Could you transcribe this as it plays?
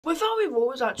We thought we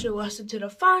was actually listening to the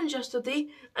fans yesterday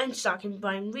and sacking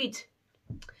Brian Reid.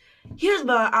 Here's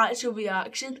my actual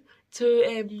reaction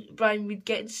to Brian Reid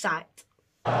getting sacked.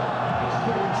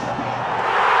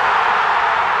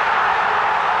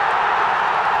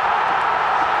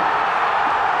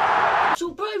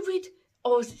 So Brian Reid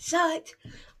was sacked.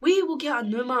 We will get a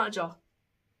new manager,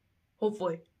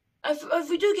 hopefully. If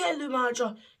we do get a new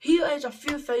manager, here is a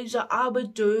few things that I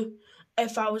would do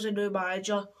if I was a new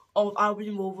manager of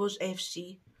Albion Rovers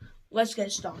FC. Let's get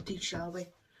started, shall we?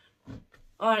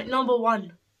 Alright, number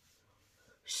one.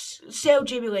 Sell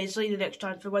Jamie Leslie in the next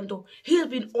transfer window. He has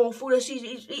been awful this season.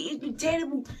 He's been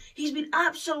terrible. He's been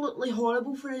absolutely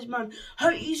horrible for us, man.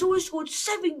 He's only scored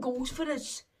 7 goals for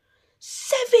us.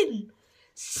 7 in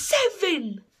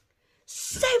 1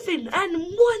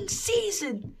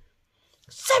 season.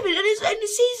 7, and the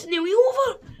season's nearly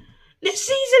over. The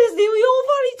season is nearly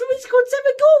over, and he's only scored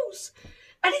 7 goals.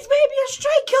 And he's meant to be a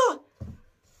striker.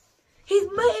 He's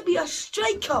meant to be a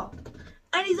striker.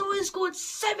 And he's only scored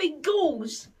 7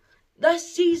 goals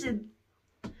this season.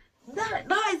 That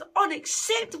is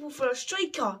unacceptable for a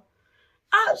striker.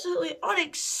 Absolutely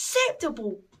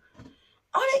unacceptable.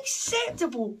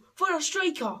 Unacceptable for a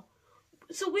striker.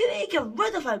 So we need to get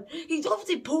rid of him. He's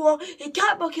obviously poor. He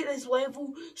can't work at this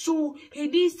level. So he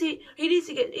needs to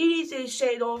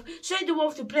send off. Send him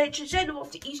off to Brentford. Send him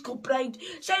off to East Kilbride.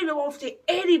 Send him off to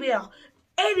anywhere.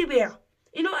 Anywhere.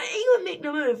 You know, he would make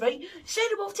the move, right?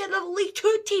 Send him off to another League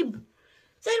 2 team.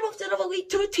 Send him off to another League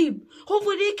 2 team.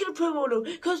 Hopefully they can improve on him.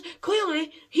 Because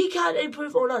clearly he can't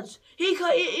improve on us. He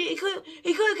clearly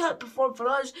can't perform for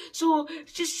us. So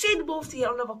just send him off to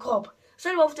another club.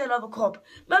 Send him off to another club.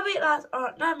 Maybe that's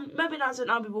an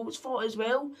Albion Rovers' fault as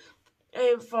well,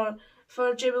 for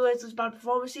Jamie Leslie's bad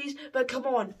performances. But come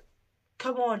on,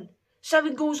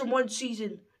 7 goals in 1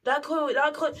 season. That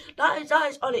is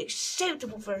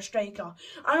unacceptable for a striker.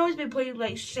 I know he's been playing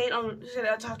like centre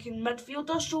attacking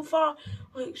midfielder so far,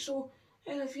 like so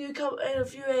in a few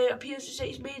appearances that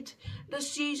he's made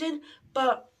this season,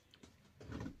 but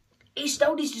he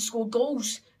still needs to score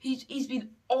goals. He's been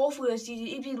awful this season.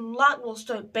 He's been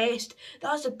lacklustre at best.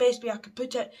 That's the best way I could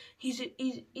put it. He's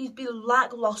been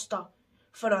lacklustre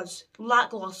for us.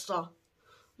 Lacklustre. I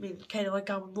mean, kind of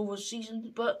like our Rovers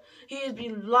season, but he has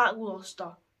been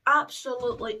lacklustre.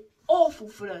 Absolutely awful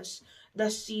for us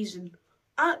this season.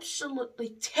 Absolutely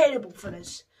terrible for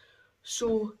us.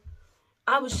 So,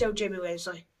 I would sell Jamie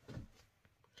Leslie.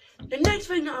 The next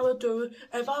thing that I would do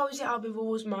if I was the Albion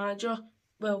Rovers manager,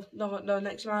 well, the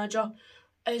next manager,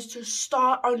 is to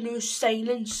start our new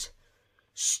signings.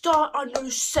 Start our new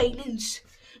signings.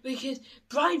 Because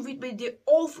Brian Reid made the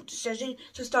awful decision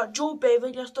to start Joe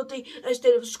Bevan yesterday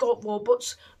instead of Scott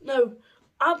Roberts. Now,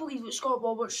 I believe that Scott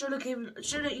Roberts should have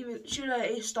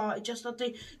started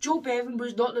yesterday. Joe Bevan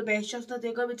was not the best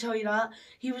yesterday. Let me tell you that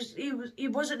he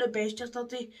wasn't the best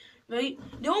yesterday. Right?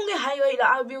 The only highlight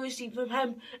that I've really seen from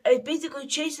him is basically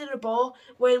chasing the ball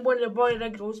when one of the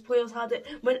Boiling Rose players had it,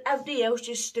 when everybody else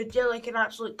just stood there like an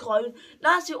absolute clown.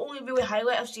 That's the only really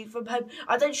highlight I've seen from him.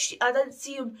 I didn't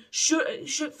see him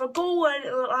shoot for goal or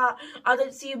anything like that. I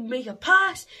didn't see him make a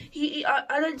pass.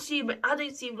 I didn't see him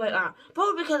like that.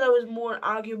 Probably because I was more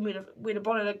arguing with the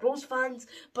Boiling Rose fans,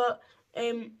 but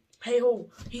hey ho,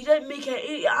 he didn't make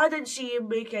it. I didn't see him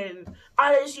make any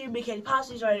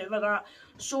passes or anything like that.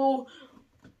 So,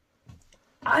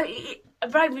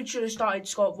 Brian Reid should have started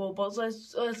Scott Roberts.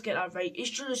 Let's get that right. He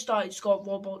should have started Scott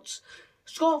Roberts.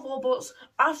 Scott Roberts,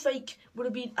 I think would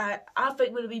have been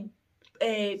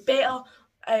better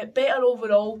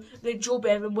overall than Joe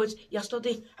Bevan was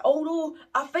yesterday. Although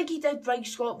I think he did bring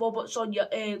Scott Roberts on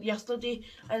yesterday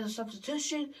as a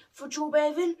substitution for Joe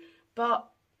Bevan, but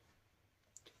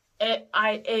it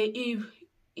was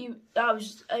an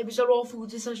awful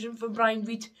decision from Brian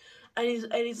Reid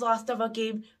in his last ever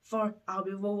game for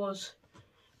Albion Rovers.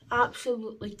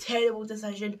 Absolutely terrible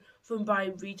decision from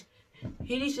Brian Reid.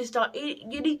 You need to start your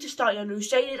new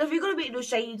signings. If you're going to make new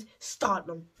signings, start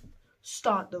them.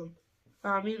 Start them.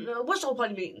 I mean, what's the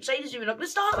point of making signings if you're not going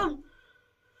to start them?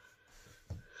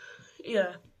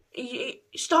 Yeah,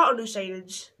 start on new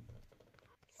signings.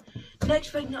 Next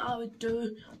thing that I would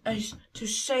do is to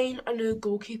sign a new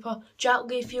goalkeeper. Jack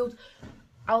Layfield,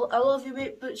 I love you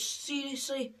mate, but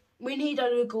seriously, we need a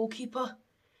new goalkeeper.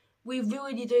 We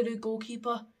really need a new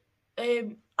goalkeeper.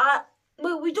 We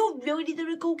don't really need a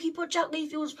new goalkeeper. Jack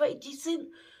Layfield's pretty decent,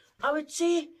 I would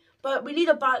say, but we need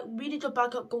a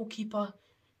backup goalkeeper.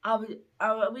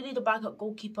 We need a backup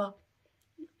goalkeeper.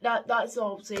 That's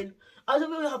all I'm saying. I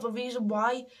don't really have a reason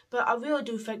why, but I really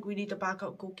do think we need a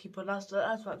backup goalkeeper. That's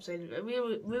what I'm saying. We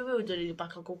really do need a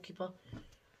backup goalkeeper.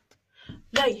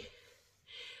 Now,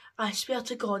 I swear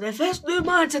to God, if this new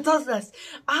manager does this,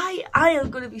 I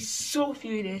am going to be so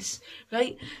furious,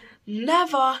 right?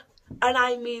 Never, and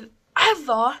I mean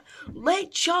ever,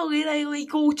 let Charlie Riley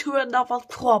go to another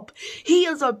club. He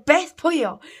is our best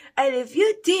player, and if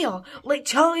you dare let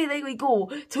Charlie Riley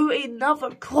go to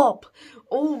another club,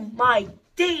 oh my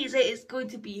days, it is going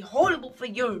to be horrible for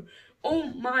you.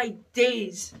 Oh my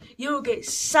days, you'll get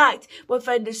sacked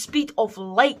within the speed of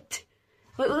light.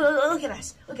 Look at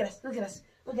this, look at this, look at this.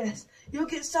 Look at this. You'll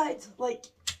get sacked like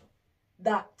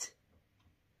that.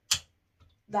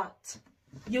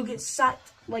 You'll get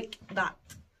sacked like that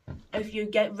if you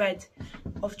get rid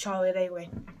of Charlie Riley.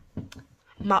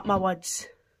 Mark my words.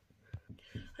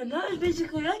 And that is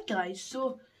basically it, guys.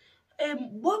 So,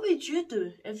 what would you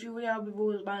do if you were Albion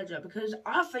Rovers manager? Because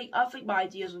I think my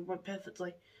ideas would work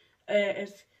perfectly.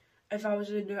 If I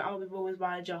was a new Albion Rovers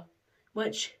manager,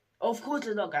 which of course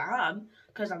it's not gonna happen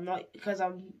because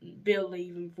I'm barely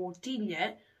even 14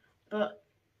 yet. But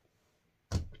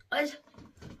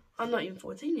I'm not even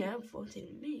 14 yet. I'm 14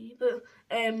 in May. But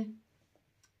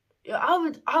yeah, I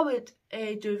would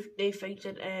do the things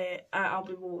at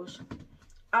Albion Rovers.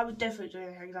 I would definitely do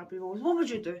things at Albion Rovers. What would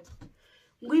you do?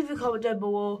 Leave a comment down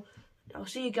below. I'll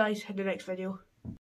see you guys in the next video.